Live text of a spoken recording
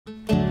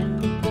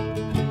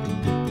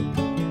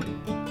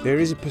There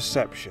is a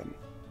perception,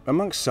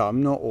 amongst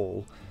some, not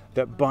all,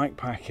 that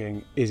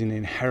bikepacking is an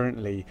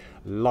inherently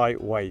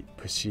lightweight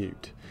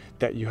pursuit,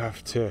 that you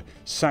have to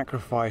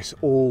sacrifice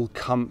all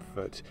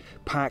comfort,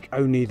 pack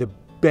only the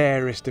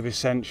barest of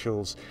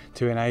essentials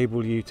to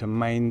enable you to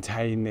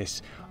maintain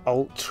this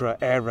ultra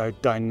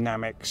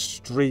aerodynamic,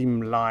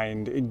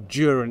 streamlined,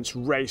 endurance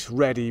race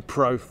ready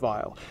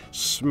profile,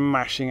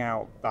 smashing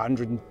out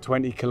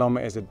 120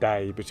 kilometers a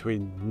day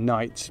between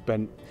nights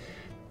spent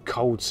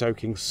cold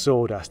soaking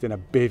sawdust in a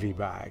bivvy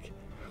bag.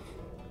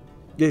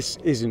 This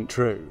isn't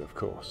true, of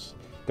course.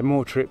 The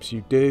more trips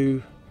you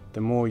do,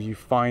 the more you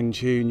fine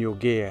tune your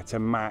gear to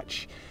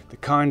match the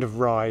kind of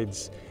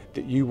rides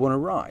that you want to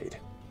ride.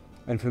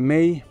 And for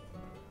me,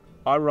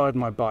 I ride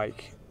my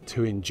bike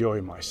to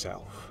enjoy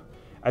myself,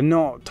 and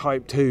not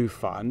type 2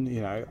 fun,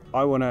 you know.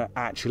 I want to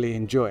actually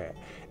enjoy it,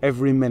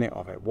 every minute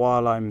of it,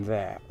 while I'm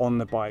there, on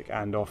the bike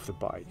and off the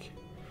bike.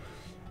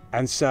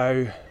 And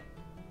so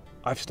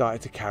I've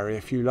started to carry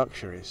a few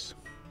luxuries.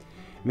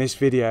 And this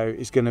video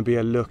is going to be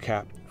a look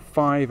at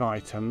 5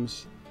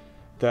 items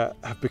that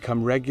have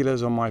become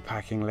regulars on my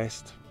packing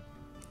list,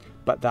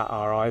 but that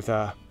are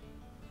either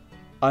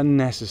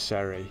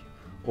unnecessary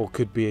or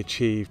could be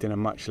achieved in a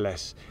much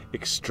less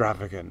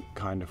extravagant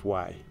kind of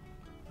way.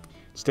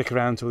 Stick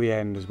around till the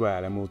end as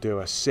well, and we'll do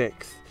a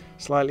 6th,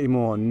 slightly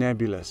more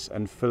nebulous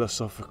and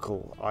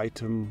philosophical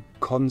item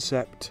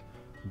concept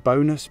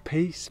bonus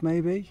piece,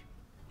 maybe?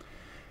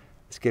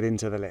 Let's get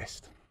into the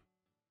list.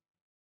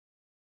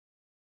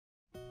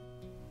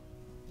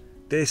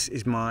 This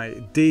is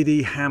my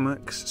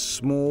Hammocks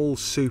small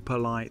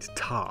Superlight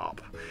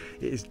Tarp.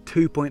 It is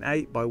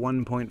 2.8 by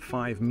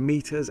 1.5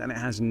 meters and it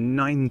has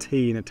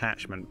 19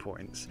 attachment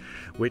points,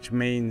 which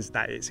means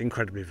that it's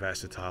incredibly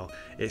versatile.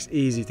 It's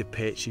easy to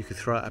pitch. You could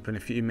throw it up in a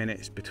few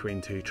minutes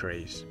between 2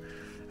 trees.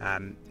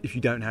 If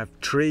you don't have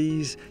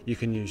trees, you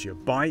can use your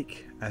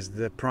bike as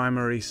the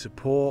primary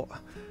support.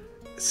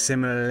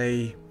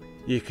 Similarly,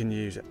 you can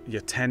use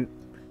your tent,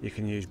 you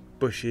can use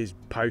bushes,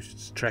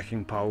 posts,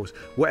 trekking poles,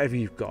 whatever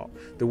you've got.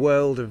 The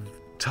world of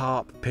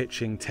tarp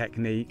pitching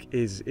technique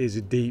is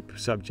a deep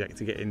subject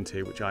to get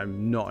into, which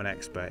I'm not an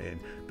expert in,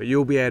 but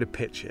you'll be able to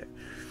pitch it.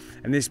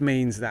 And this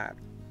means that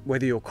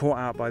whether you're caught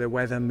out by the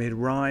weather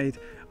mid-ride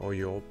or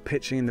you're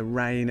pitching in the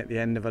rain at the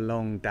end of a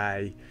long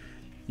day,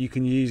 you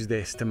can use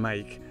this to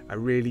make a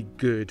really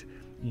good,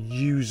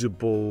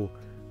 usable,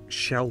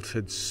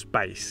 sheltered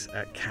space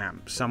at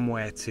camp,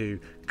 somewhere to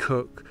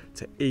cook,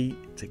 to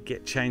eat, to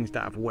get changed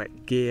out of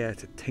wet gear,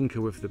 to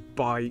tinker with the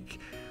bike,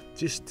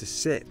 just to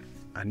sit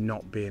and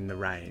not be in the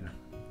rain.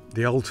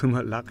 The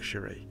ultimate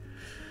luxury.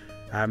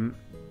 I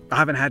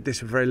haven't had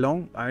this for very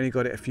long. I only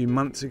got it a few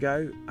months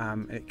ago.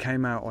 It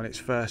came out on its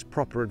first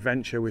proper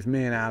adventure with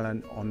me and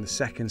Alan on the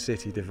Second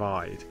City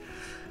Divide.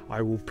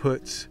 I will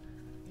put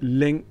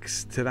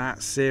links to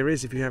that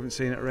series, if you haven't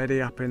seen it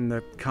already, up in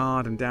the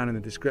card and down in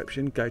the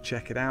description. Go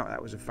check it out.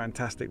 That was a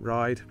fantastic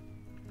ride.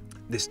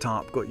 This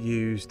tarp got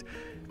used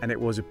and it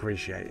was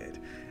appreciated,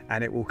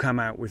 and it will come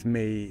out with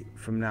me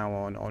from now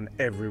on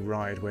every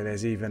ride where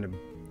there's even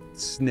a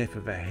sniff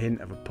of a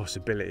hint of a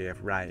possibility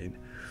of rain,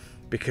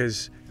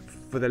 because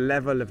for the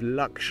level of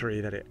luxury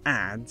that it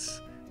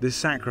adds, the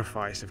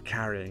sacrifice of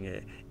carrying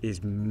it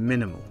is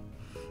minimal.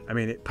 I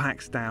mean, it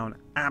packs down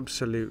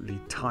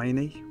absolutely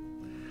tiny.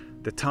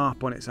 The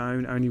tarp on its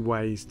own only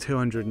weighs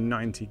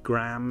 290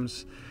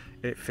 grams.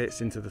 It fits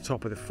into the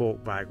top of the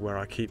fork bag where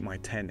I keep my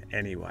tent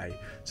anyway.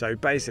 So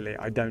basically,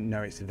 I don't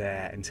know it's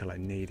there until I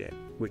need it,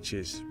 which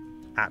is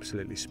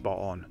absolutely spot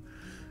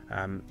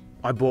on.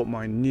 I bought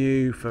mine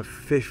new for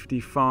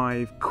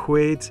 55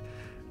 quid.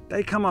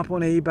 They come up on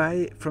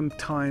eBay from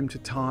time to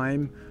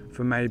time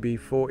for maybe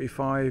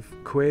 45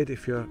 quid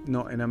if you're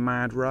not in a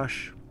mad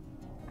rush.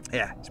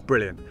 Yeah, it's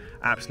brilliant.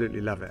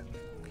 Absolutely love it.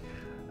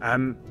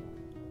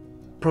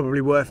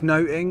 Probably worth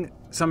noting,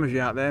 some of you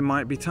out there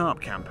might be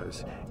tarp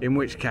campers, in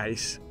which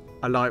case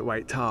a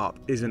lightweight tarp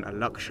isn't a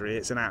luxury,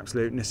 it's an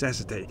absolute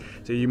necessity.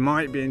 So you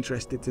might be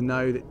interested to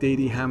know that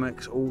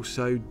Hammocks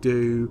also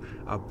do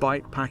a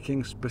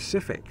bikepacking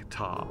specific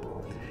tarp.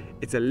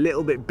 It's a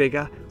little bit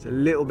bigger, it's a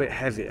little bit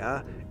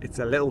heavier, it's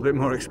a little bit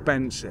more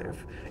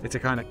expensive. It's a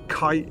kind of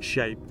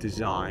kite-shaped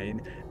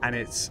design, and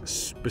it's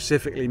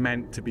specifically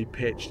meant to be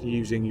pitched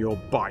using your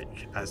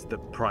bike as the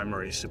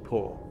primary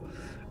support.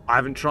 I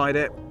haven't tried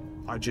it.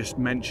 I just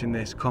mention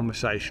this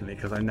conversationally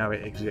because I know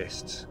it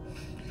exists.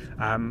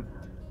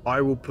 I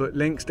will put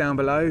links down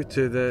below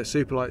to the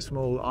Superlight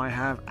Small I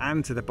have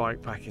and to the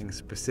bikepacking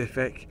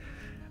specific.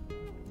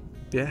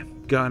 Yeah,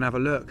 go and have a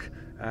look.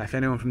 If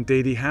anyone from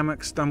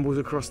Hammocks stumbles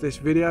across this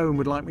video and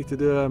would like me to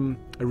do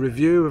a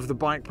review of the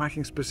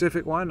bikepacking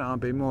specific one, I'll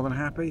be more than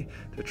happy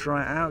to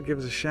try it out. Give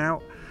us a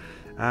shout.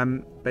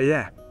 But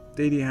yeah,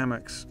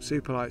 Hammocks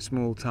Superlight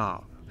Small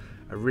Tarp,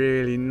 a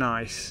really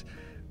nice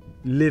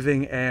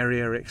living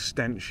area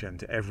extension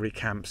to every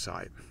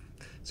campsite.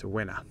 It's a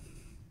winner.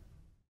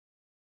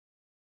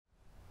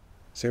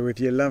 So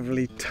with your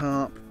lovely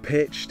tarp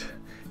pitched,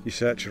 you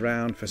search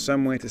around for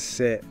somewhere to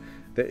sit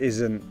that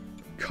isn't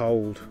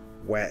cold,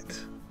 wet,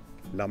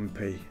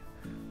 lumpy,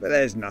 but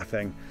there's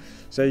nothing.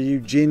 So you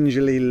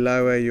gingerly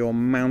lower your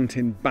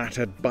mountain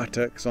battered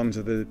buttocks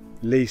onto the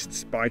least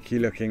spiky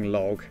looking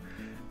log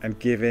and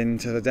give in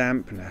to the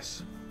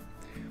dampness.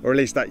 Or at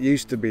least that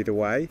used to be the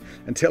way,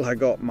 until I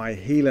got my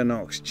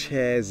Helinox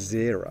Chair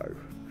Zero.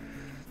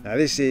 Now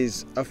this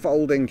is a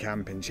folding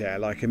camping chair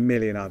like a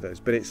million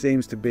others, but it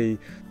seems to be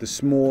the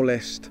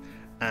smallest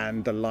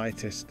and the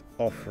lightest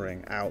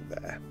offering out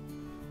there.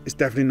 It's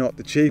definitely not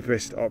the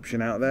cheapest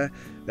option out there.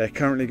 They're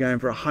currently going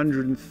for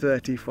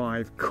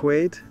 135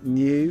 quid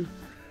new.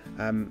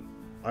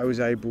 I was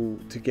able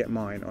to get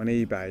mine on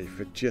eBay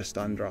for just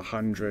under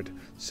 100,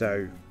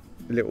 so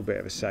a little bit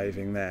of a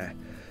saving there.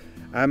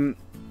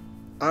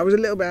 I was a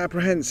little bit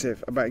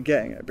apprehensive about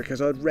getting it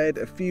because I'd read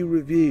a few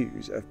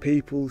reviews of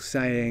people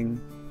saying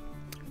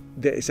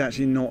that it's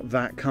actually not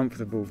that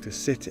comfortable to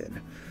sit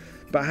in.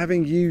 But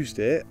having used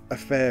it a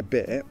fair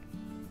bit,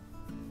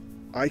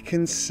 I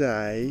can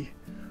say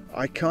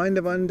I kind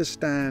of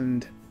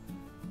understand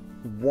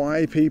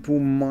why people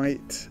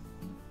might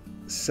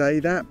say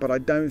that, but I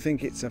don't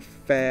think it's a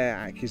fair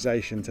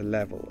accusation to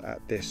level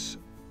at this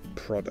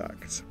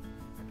product.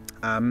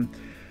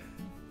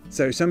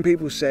 So some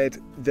people said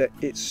that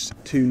it's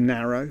too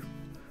narrow.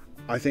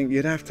 I think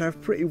you'd have to have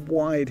pretty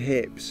wide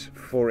hips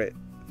for it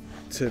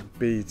to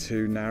be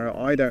too narrow.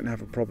 I don't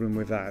have a problem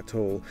with that at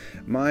all.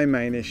 My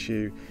main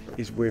issue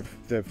is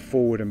with the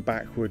forward and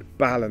backward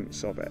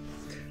balance of it.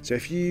 So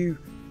if you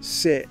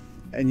sit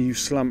and you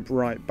slump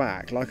right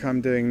back like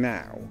I'm doing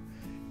now,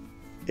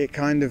 it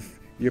kind of,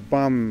 your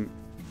bum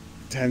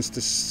tends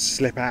to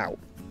slip out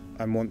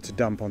and want to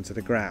dump onto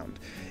the ground.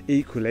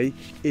 Equally,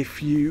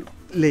 if you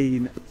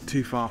lean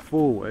too far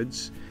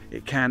forwards,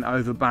 it can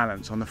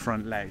overbalance on the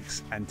front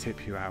legs and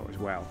tip you out as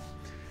well.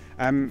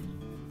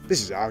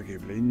 This is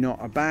arguably not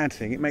a bad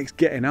thing. It makes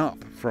getting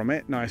up from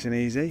it nice and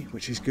easy,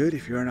 which is good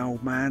if you're an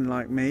old man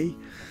like me.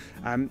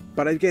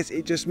 But I guess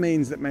it just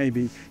means that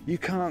maybe you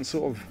can't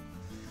sort of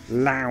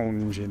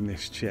lounge in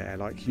this chair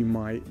like you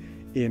might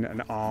in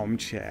an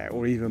armchair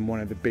or even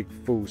one of the big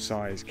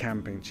full-size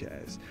camping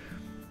chairs.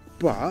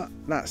 But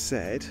that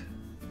said,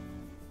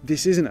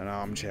 this isn't an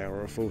armchair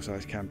or a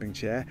full-size camping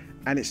chair,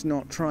 and it's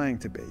not trying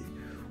to be.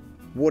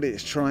 What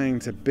it's trying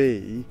to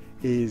be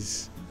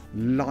is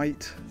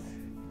light,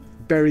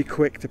 very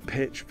quick to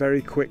pitch,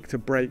 very quick to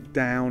break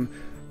down,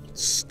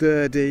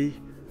 sturdy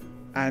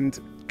and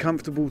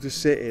comfortable to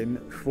sit in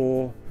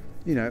for,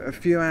 you know, a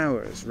few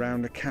hours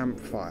round a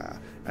campfire,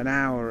 an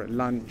hour at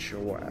lunch or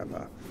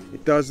whatever.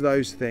 It does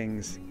those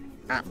things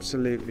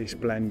absolutely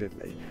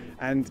splendidly.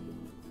 And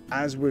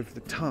as with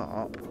the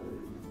Tarp,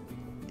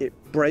 it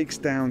breaks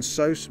down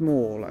so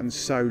small and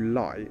so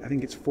light. I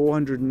think it's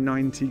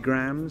 490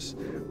 grams.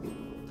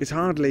 It's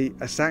hardly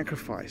a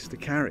sacrifice to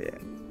carry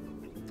it.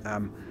 I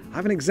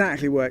haven't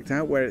exactly worked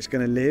out where it's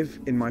going to live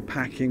in my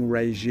packing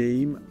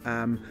regime.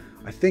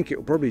 I think it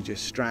will probably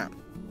just strap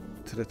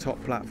to the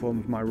top platform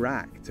of my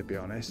rack, to be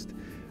honest.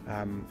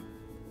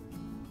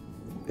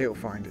 It'll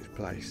find its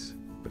place,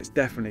 but it's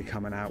definitely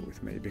coming out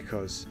with me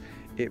because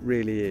it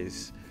really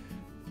is.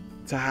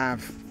 To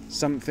have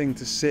something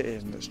to sit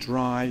in that's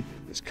dry,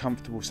 that's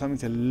comfortable, something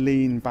to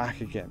lean back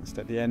against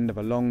at the end of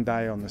a long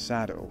day on the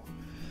saddle,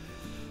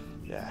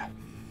 yeah,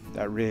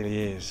 that really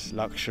is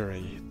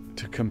luxury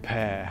to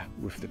compare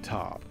with the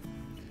Tarp.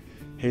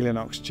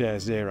 Helinox Chair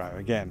Zero,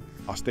 again,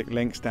 I'll stick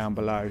links down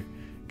below,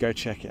 go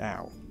check it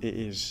out. It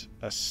is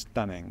a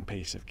stunning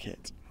piece of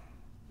kit.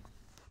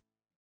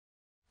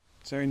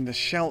 So in the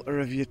shelter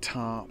of your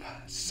Tarp,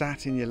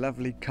 sat in your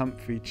lovely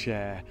comfy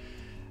chair,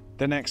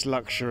 the next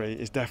luxury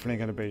is definitely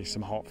going to be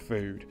some hot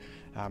food.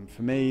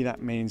 For me,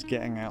 that means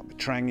getting out the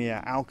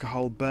Trangia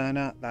alcohol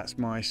burner. That's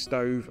my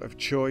stove of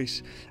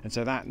choice, and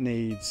so that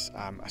needs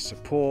a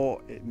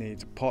support, it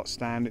needs a pot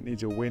stand, it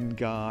needs a wind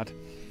guard.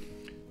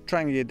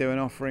 Trangia do an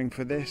offering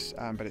for this,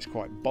 but it's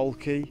quite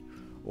bulky,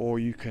 or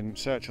you can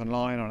search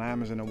online on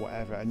Amazon or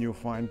whatever and you'll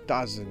find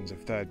dozens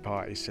of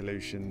third-party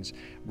solutions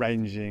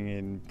ranging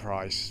in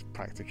price,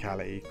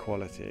 practicality,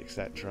 quality,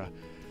 etc.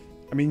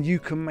 I mean, you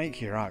can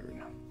make your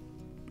own.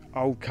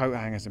 Old coat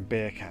hangers and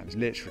beer cans,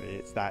 literally,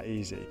 it's that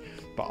easy.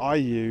 But I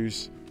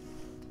use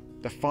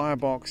the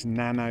Firebox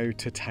Nano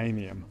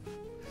Titanium.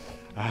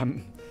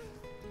 I'm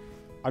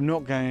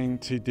not going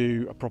to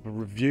do a proper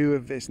review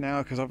of this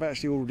now because I've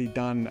actually already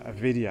done a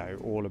video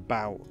all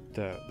about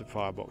the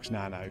Firebox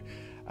Nano.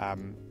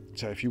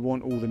 So if you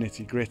want all the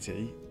nitty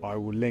gritty, I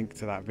will link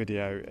to that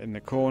video in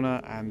the corner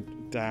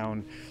and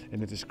down in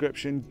the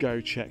description.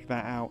 Go check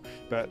that out.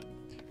 But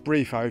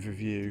brief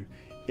overview.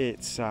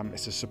 It's a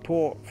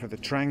support for the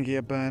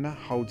Trangia burner,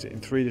 holds it in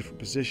 3 different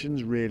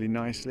positions really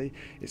nicely.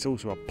 It's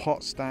also a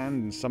pot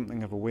stand and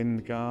something of a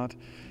wind guard.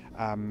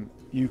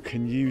 You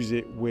can use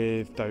it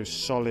with those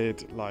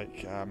solid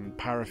like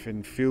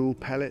paraffin fuel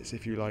pellets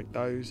if you like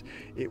those.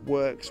 It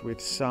works with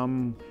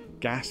some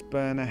gas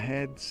burner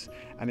heads,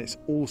 and it's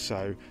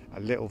also a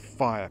little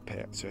fire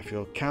pit. So if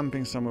you're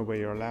camping somewhere where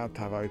you're allowed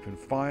to have open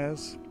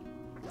fires,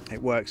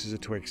 it works as a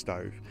twig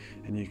stove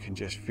and you can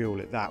just fuel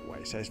it that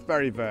way. So it's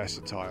very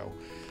versatile.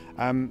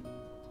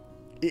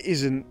 It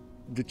isn't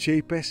the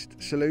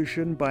cheapest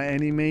solution by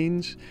any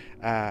means.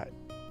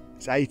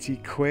 It's 80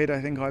 quid I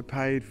think I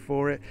paid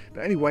for it, but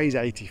it only weighs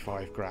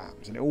 85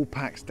 grams and it all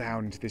packs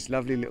down into this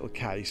lovely little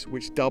case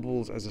which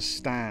doubles as a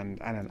stand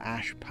and an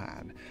ash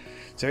pan.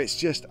 So it's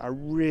just a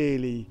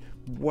really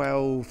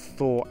well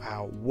thought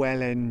out,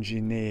 well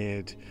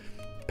engineered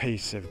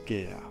piece of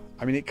gear.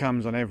 I mean, it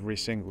comes on every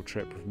single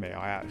trip with me.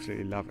 I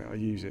absolutely love it. I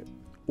use it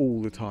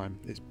all the time.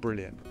 It's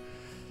brilliant.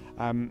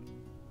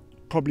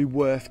 Probably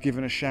worth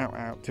giving a shout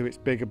out to its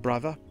bigger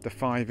brother, the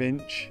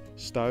 5-inch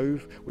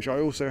stove, which I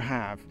also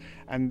have.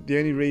 And the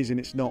only reason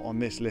it's not on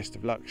this list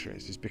of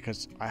luxuries is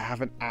because I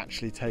haven't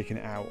actually taken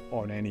it out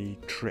on any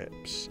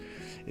trips.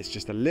 It's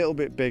just a little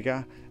bit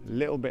bigger, a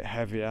little bit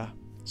heavier,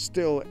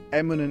 still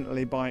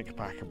eminently bike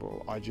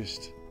packable. I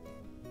just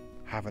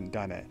haven't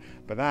done it.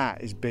 But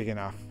that is big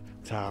enough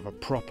to have a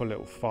proper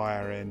little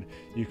fire in.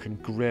 You can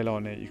grill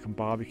on it, you can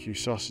barbecue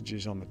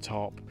sausages on the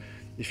top.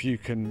 If you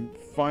can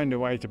find a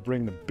way to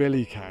bring the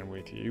billy can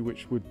with you,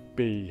 which would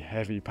be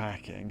heavy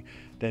packing,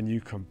 then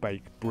you can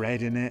bake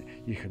bread in it,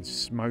 you can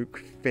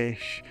smoke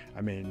fish.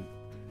 I mean,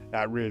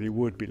 that really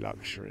would be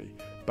luxury.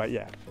 But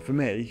yeah, for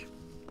me,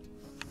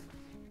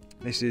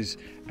 this is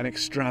an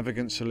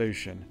extravagant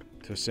solution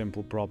to a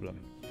simple problem.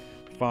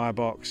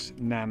 Firebox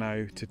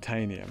Nano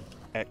Titanium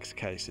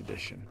X-Case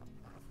Edition.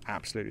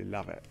 Absolutely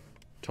love it.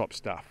 Top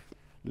stuff.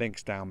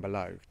 Links down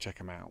below, check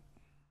them out.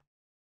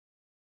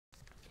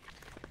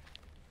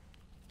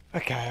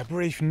 Okay, a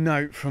brief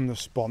note from the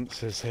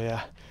sponsors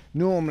here.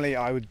 Normally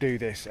I would do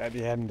this at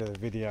the end of the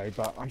video,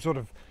 but I'm sort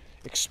of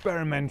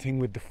experimenting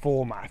with the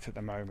format at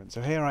the moment.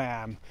 So here I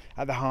am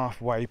at the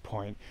halfway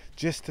point,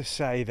 just to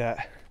say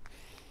that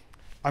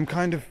I'm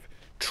kind of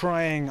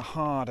trying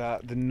harder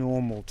than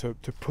normal to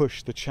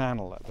push the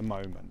channel at the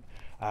moment.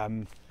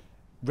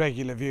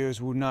 Regular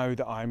viewers will know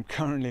that I'm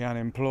currently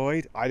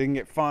unemployed. I didn't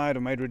get fired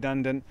or made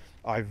redundant.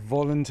 I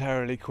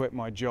voluntarily quit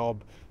my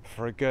job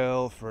for a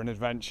girl, for an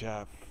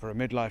adventure, for a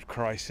midlife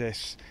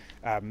crisis.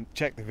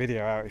 Check the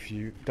video out if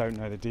you don't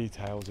know the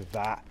details of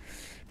that.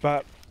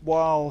 But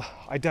while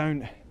I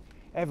don't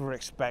ever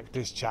expect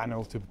this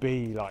channel to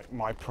be like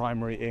my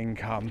primary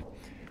income,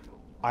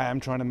 I am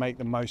trying to make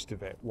the most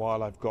of it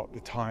while I've got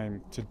the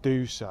time to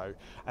do so.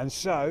 And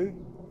so,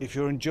 if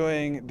you're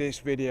enjoying this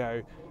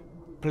video,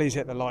 please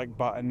hit the like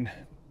button,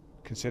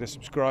 consider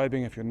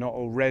subscribing if you're not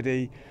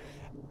already,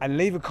 and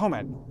leave a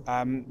comment.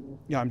 You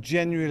know, I'm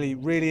genuinely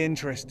really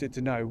interested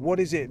to know, what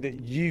is it that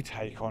you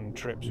take on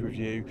trips with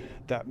you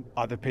that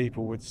other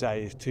people would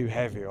say is too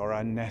heavy or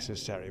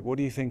unnecessary? What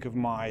do you think of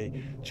my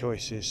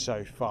choices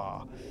so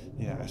far,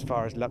 you know, as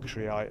far as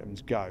luxury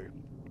items go?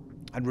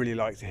 I'd really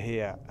like to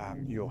hear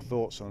your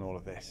thoughts on all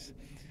of this.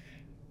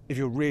 If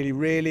you're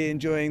really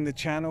enjoying the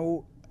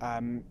channel,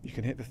 you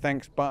can hit the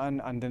thanks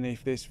button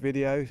underneath this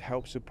video,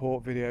 help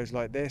support videos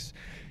like this.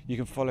 You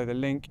can follow the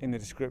link in the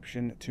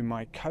description to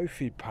my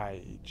Ko-fi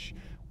page,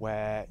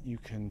 where you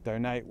can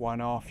donate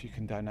one-off, you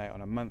can donate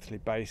on a monthly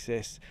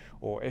basis,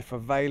 or if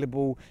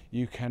available,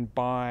 you can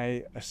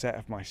buy a set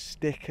of my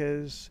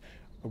stickers,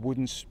 a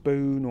wooden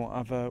spoon or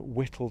other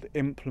whittled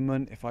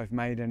implement if I've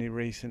made any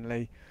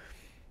recently.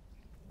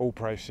 All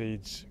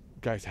proceeds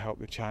go to help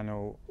the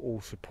channel,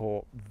 all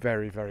support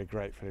very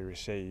gratefully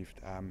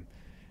received.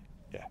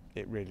 Yeah,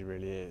 it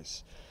really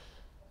is.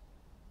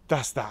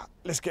 That's that.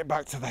 Let's get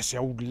back to this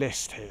old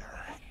list here.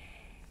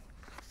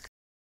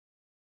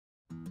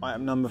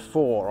 Item number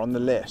 4 on the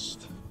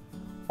list,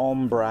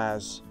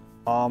 Ombraz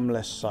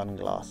armless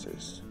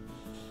sunglasses.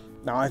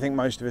 Now, I think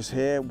most of us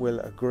here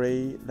will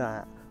agree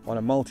that on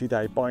a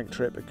multi-day bike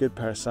trip, a good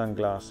pair of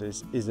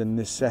sunglasses is a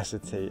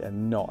necessity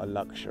and not a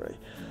luxury.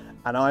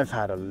 And I've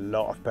had a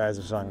lot of pairs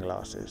of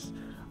sunglasses.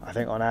 I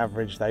think on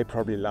average they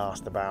probably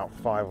last about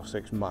 5 or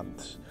 6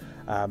 months.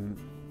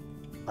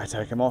 I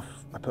take them off,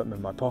 I put them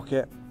in my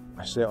pocket,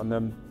 I sit on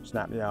them,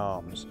 snap the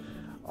arms.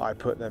 I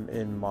put them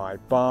in my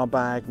bar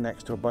bag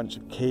next to a bunch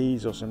of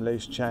keys or some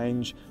loose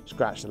change,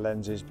 scratch the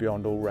lenses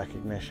beyond all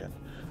recognition.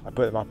 I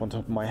put them up on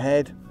top of my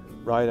head,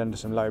 ride under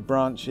some low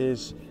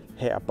branches,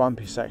 hit a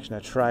bumpy section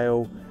of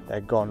trail,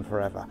 they're gone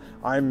forever.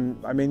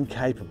 I'm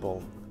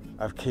incapable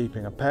of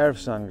keeping a pair of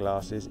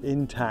sunglasses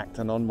intact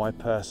and on my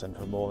person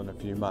for more than a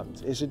few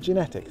months. It's a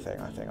genetic thing,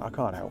 I think. I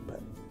can't help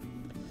it.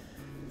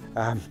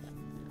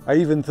 I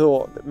even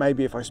thought that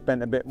maybe if I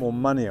spent a bit more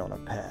money on a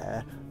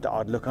pair, that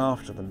I'd look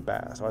after them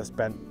better. So I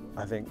spent,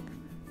 I think,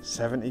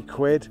 70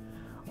 quid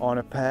on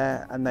a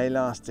pair, and they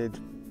lasted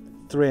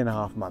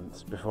 3.5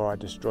 months before I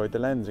destroyed the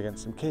lens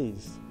against some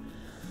keys.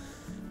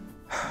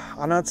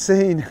 And I'd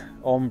seen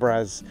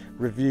Ombraz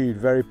reviewed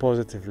very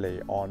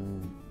positively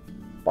on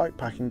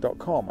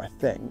bikepacking.com, I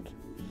think,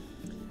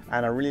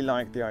 and I really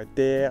liked the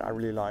idea, I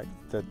really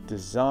liked the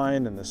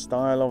design and the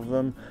style of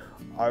them.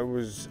 I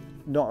was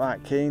not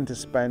that keen to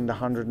spend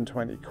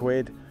 120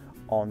 quid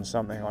on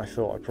something I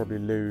thought I'd probably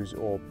lose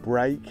or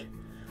break,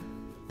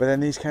 but then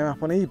these came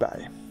up on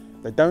eBay.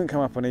 They don't come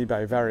up on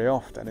eBay very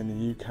often, in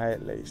the UK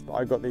at least, but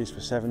I got these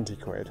for 70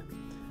 quid,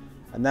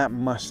 and that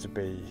must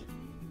be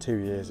 2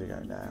 years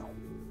ago now,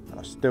 and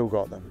I've still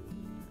got them.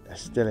 They're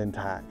still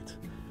intact.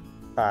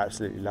 I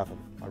absolutely love them.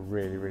 I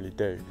really, really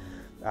do.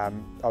 I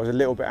was a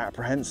little bit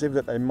apprehensive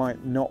that they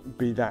might not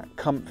be that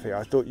comfy.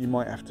 I thought you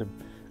might have to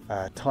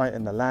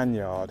tighten the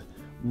lanyard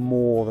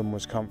more than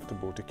was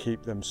comfortable to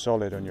keep them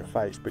solid on your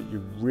face, but you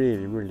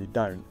really, really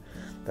don't.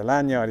 The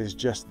lanyard is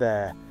just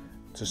there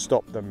to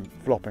stop them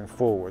flopping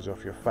forwards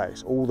off your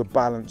face. All the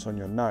balance on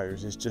your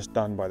nose is just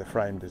done by the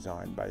frame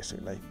design,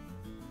 basically.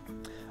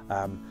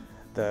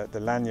 The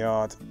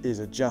lanyard is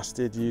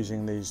adjusted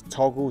using these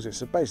toggles. It's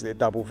basically a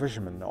double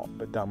fisherman knot,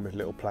 but done with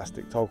little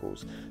plastic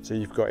toggles. So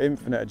you've got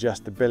infinite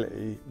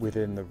adjustability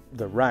within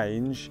the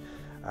range,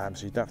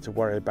 so you don't have to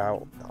worry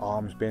about the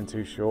arms being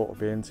too short or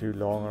being too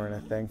long or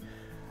anything.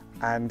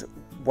 And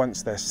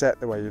once they're set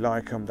the way you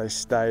like them, they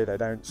stay, they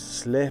don't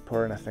slip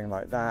or anything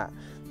like that.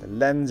 The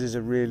lenses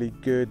are really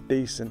good,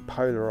 decent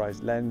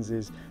polarized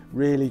lenses,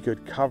 really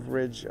good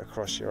coverage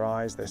across your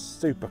eyes. They're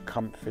super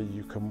comfy.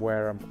 You can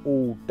wear them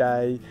all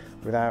day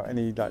without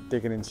any like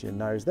digging into your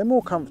nose. They're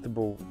more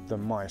comfortable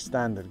than my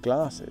standard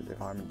glasses,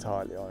 if I'm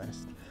entirely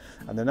honest.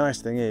 And the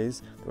nice thing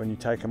is that when you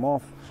take them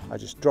off, I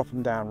just drop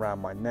them down around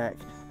my neck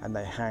and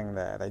they hang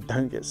there. They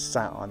don't get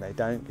sat on, they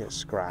don't get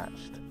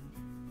scratched.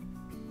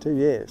 2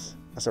 years,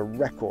 that's a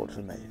record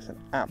for me. It's an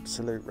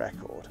absolute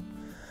record.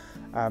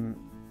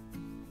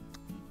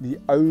 The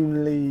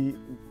only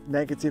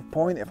negative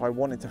point, if I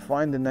wanted to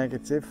find a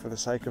negative for the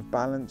sake of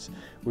balance,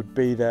 would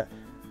be that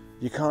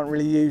you can't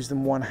really use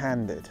them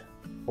one-handed,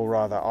 or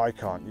rather I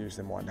can't use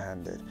them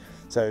one-handed.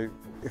 So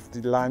if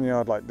the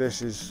lanyard like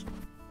this is,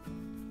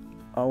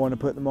 I want to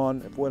put them on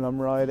when I'm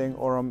riding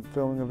or I'm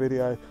filming a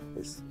video,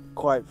 it's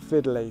quite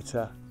fiddly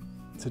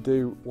to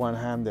do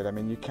one-handed. I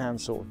mean, you can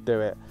sort of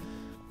do it.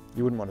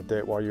 You wouldn't want to do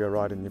it while you're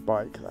riding your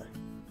bike though.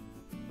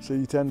 So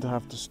you tend to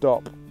have to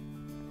stop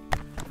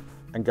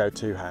and go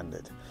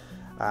two-handed,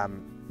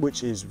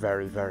 which is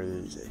very, very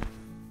easy.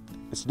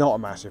 It's not a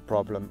massive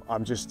problem.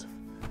 I'm just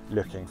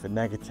looking for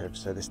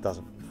negatives so this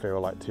doesn't feel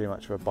like too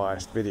much of a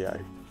biased video.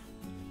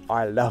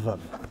 I love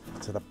them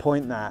to the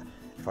point that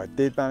if I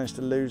did manage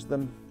to lose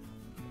them,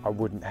 I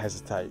wouldn't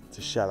hesitate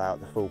to shell out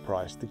the full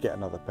price to get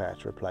another pair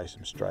to replace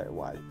them straight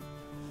away.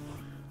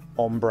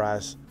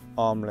 Ombraz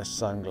Armless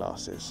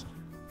sunglasses.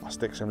 I'll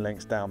stick some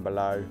links down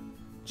below.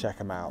 Check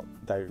them out.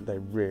 They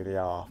really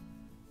are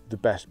the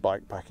best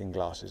bike packing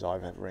glasses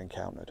I've ever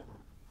encountered.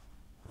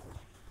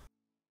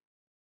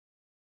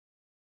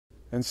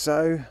 And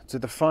so to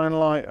the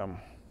final item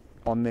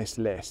on this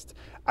list,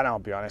 and I'll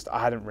be honest, I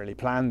hadn't really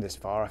planned this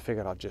far. I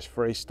figured I'd just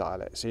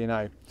freestyle it. So, you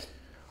know,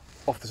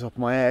 off the top of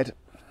my head,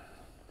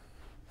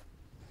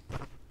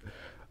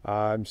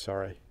 I'm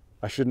sorry,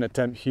 I shouldn't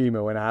attempt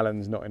humour when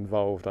Alan's not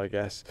involved, I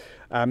guess.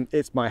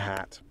 It's my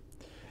hat.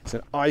 It's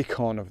an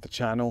icon of the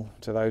channel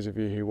to those of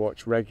you who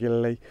watch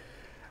regularly,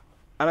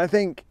 and I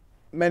think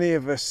many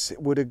of us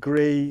would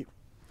agree,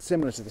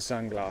 similar to the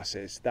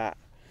sunglasses, that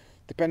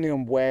depending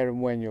on where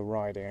and when you're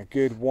riding, a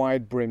good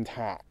wide-brimmed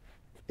hat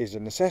is a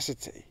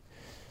necessity.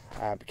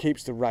 It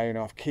keeps the rain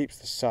off, keeps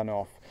the sun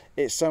off.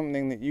 It's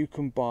something that you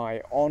can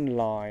buy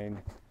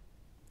online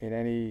in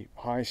any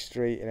high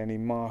street, in any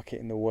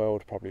market in the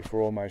world, probably for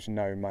almost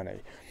no money.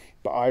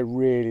 But I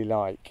really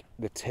like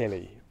the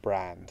Tilley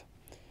brand.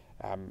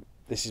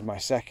 This is my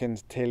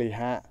second Tilley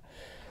hat.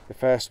 The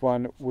first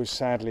one was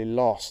sadly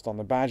lost on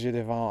the Badger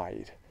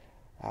Divide.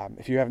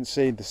 If you haven't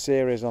seen the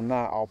series on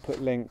that, I'll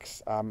put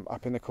links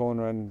up in the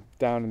corner and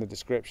down in the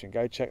description.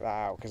 Go check that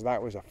out, because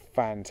that was a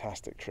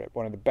fantastic trip.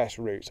 One of the best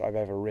routes I've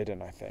ever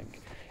ridden, I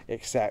think,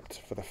 except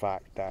for the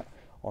fact that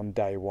on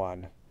day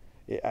one,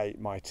 it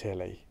ate my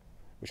Tilley,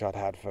 which I'd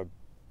had for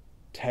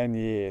 10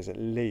 years at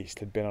least.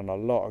 Had been on a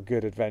lot of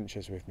good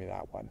adventures with me,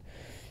 that one.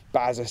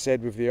 But as I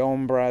said with the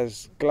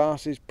Ombraz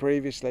glasses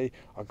previously,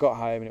 I got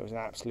home and it was an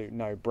absolute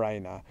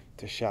no-brainer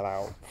to shell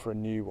out for a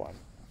new one,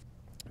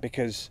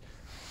 because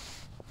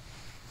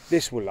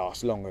this will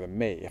last longer than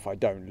me if I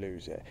don't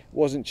lose it. It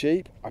wasn't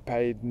cheap. I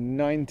paid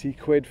 90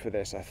 quid for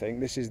this, I think.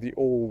 This is the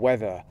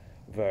all-weather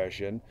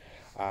version,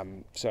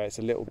 so it's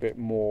a little bit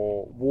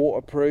more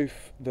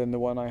waterproof than the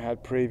one I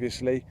had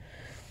previously.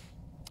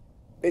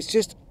 It's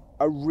just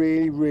a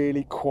really,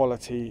 really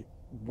quality,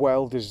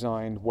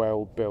 well-designed,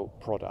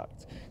 well-built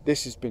product.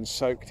 This has been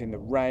soaked in the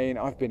rain.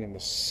 I've been in the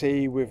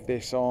sea with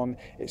this on.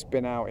 It's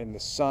been out in the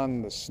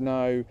sun, the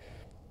snow,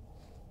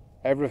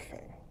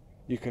 everything.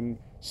 You can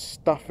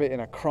stuff it in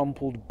a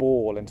crumpled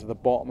ball into the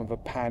bottom of a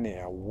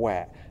pannier,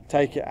 wet.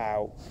 Take it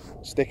out,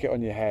 stick it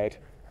on your head.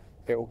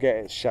 It will get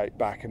its shape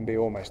back and be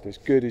almost as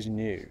good as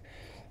new.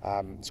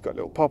 It's got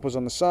little poppers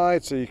on the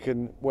side, so you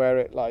can wear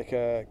it like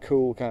a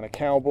cool kind of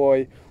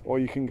cowboy, or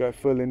you can go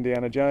full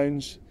Indiana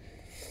Jones,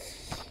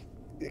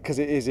 because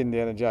it is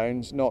Indiana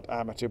Jones, not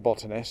amateur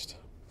botanist,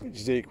 which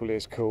is equally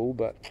as cool,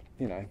 but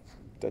you know,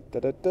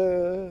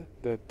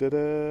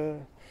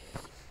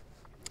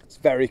 it's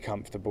very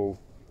comfortable.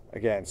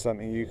 Again,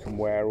 something you can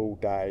wear all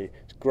day.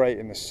 It's great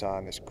in the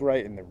sun, it's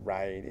great in the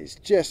rain. It's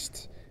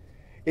just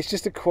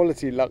a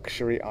quality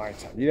luxury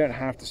item. You don't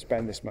have to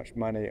spend this much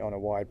money on a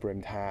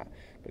wide-brimmed hat,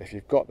 but if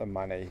you've got the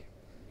money,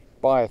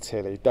 buy a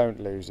Tilley,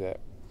 don't lose it.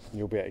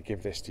 You'll be able to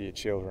give this to your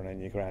children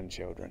and your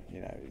grandchildren.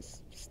 You know,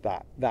 it's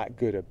that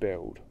good a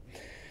build.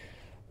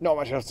 Not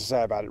much else to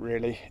say about it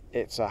really.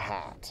 It's a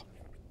hat.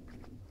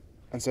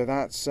 And so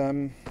that's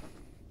the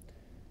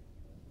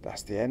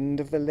end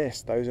of the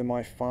list. Those are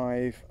my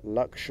 5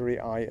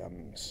 luxury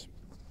items.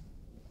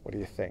 What do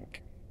you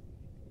think?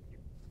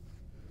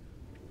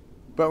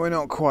 But we're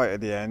not quite at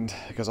the end,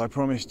 because I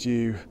promised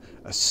you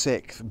a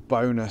 6th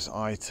bonus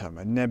item,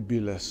 a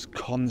nebulous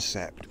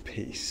concept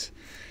piece,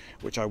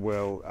 which I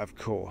will, of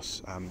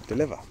course,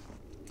 deliver.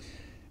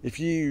 If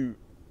you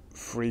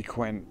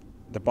frequent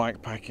the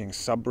bikepacking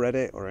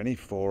subreddit or any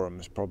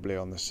forums probably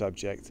on the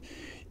subject,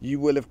 you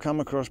will have come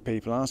across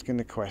people asking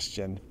the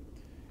question,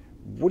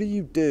 what do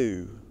you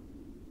do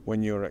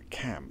when you're at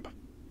camp,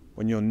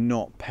 when you're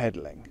not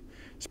pedaling?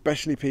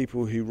 Especially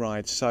people who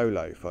ride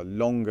solo for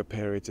longer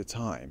periods of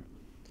time.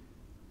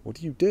 What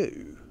do you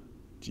do?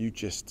 Do you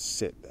just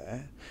sit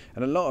there?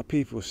 And a lot of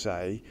people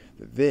say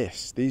that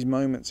these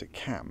moments at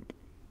camp,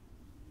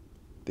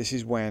 this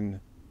is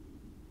when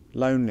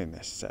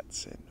loneliness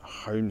sets in,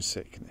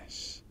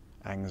 homesickness,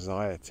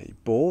 anxiety,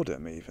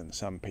 boredom even,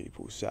 some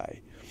people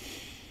say.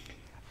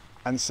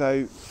 And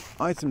so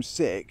item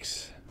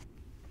 6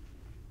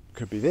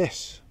 could be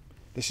this.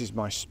 This is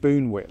my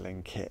spoon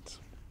whittling kit.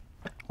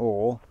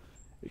 Or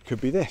it could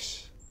be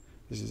this.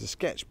 This is a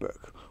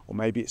sketchbook. Or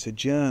maybe it's a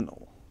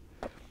journal.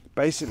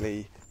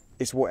 Basically,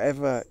 it's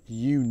whatever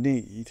you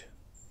need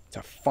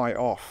to fight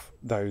off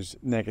those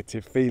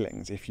negative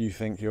feelings if you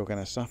think you're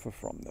going to suffer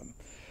from them.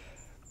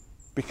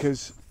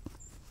 Because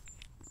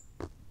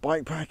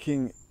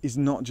bikepacking is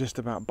not just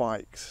about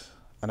bikes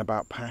and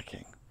about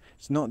packing.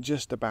 It's not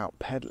just about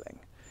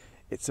pedaling.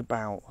 It's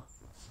about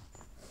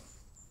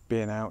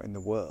being out in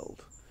the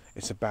world.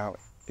 It's about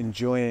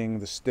enjoying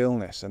the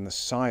stillness and the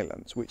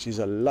silence, which is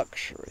a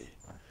luxury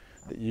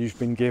that you've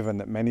been given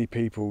that many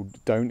people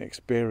don't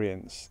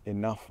experience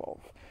enough of.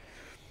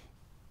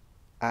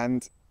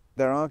 And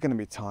there are going to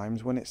be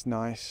times when it's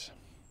nice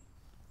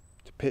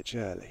to pitch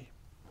early,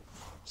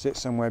 sit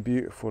somewhere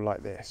beautiful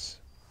like this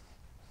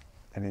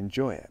and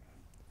enjoy it.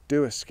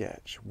 Do a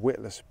sketch,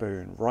 whittle a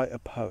spoon, write a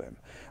poem,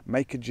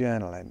 make a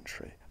journal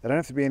entry. They don't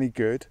have to be any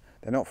good.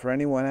 They're not for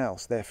anyone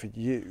else. They're for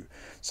you,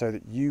 so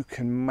that you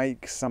can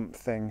make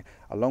something,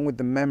 along with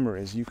the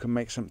memories, you can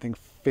make something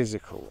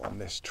physical on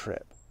this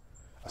trip.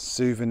 A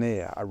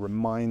souvenir, a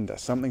reminder,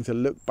 something to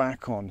look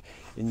back on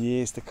in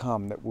years to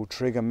come that will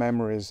trigger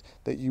memories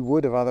that you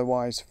would have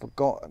otherwise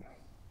forgotten.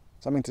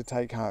 Something to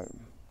take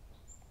home.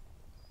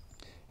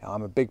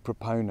 I'm a big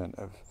proponent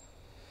of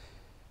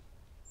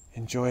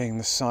enjoying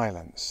the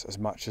silence as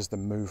much as the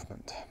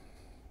movement.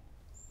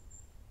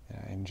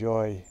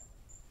 Enjoy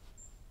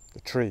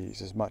the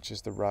trees as much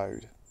as the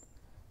road.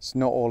 It's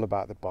not all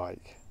about the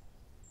bike.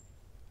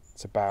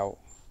 It's about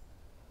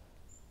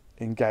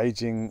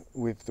engaging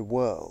with the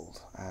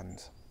world,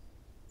 and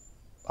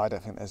I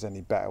don't think there's any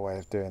better way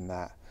of doing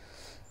that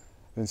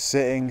than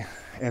sitting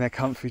in a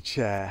comfy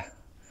chair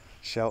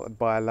sheltered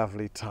by a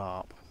lovely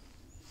tarp,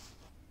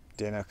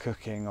 dinner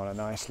cooking on a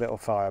nice little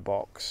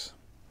firebox,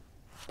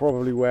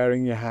 probably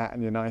wearing your hat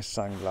and your nice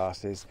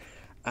sunglasses,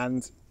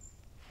 and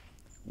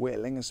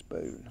whittling a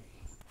spoon.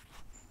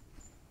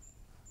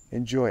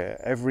 Enjoy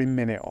it, every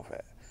minute of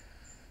it,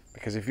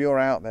 because if you're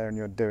out there and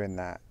you're doing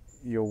that,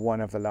 you're one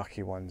of the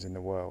lucky ones in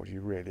the world.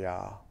 You really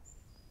are.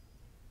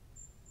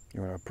 You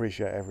want to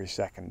appreciate every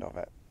second of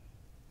it.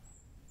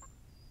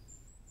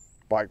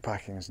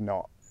 Bikepacking is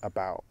not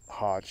about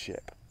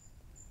hardship.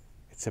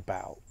 It's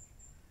about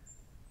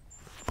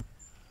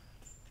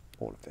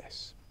all of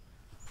this.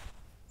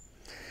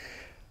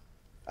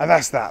 And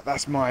that's that.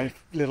 That's my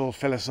little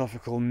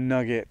philosophical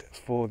nugget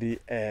for the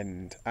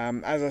end.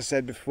 As I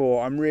said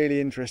before, I'm really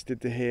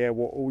interested to hear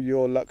what all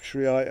your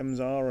luxury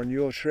items are on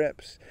your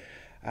trips.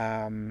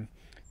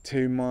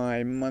 To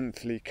my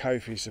monthly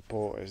Ko-fi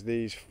supporters,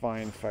 these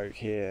fine folk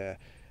here,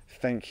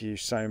 thank you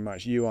so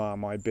much. You are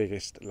my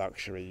biggest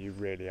luxury, you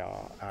really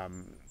are.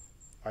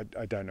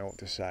 I don't know what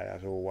to say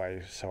as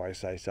always, so I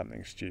say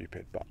something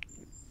stupid, but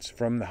it's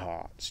from the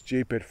heart,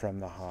 stupid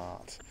from the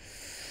heart.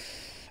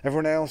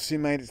 Everyone else who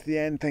made it to the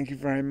end, thank you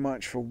very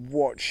much for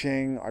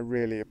watching. I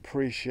really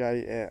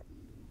appreciate it.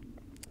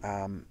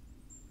 I'm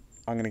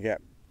going to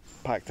get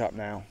packed up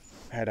now,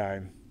 head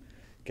home,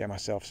 get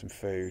myself some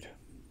food.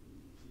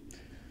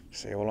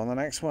 See you all on the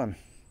next one.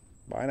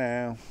 Bye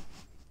now.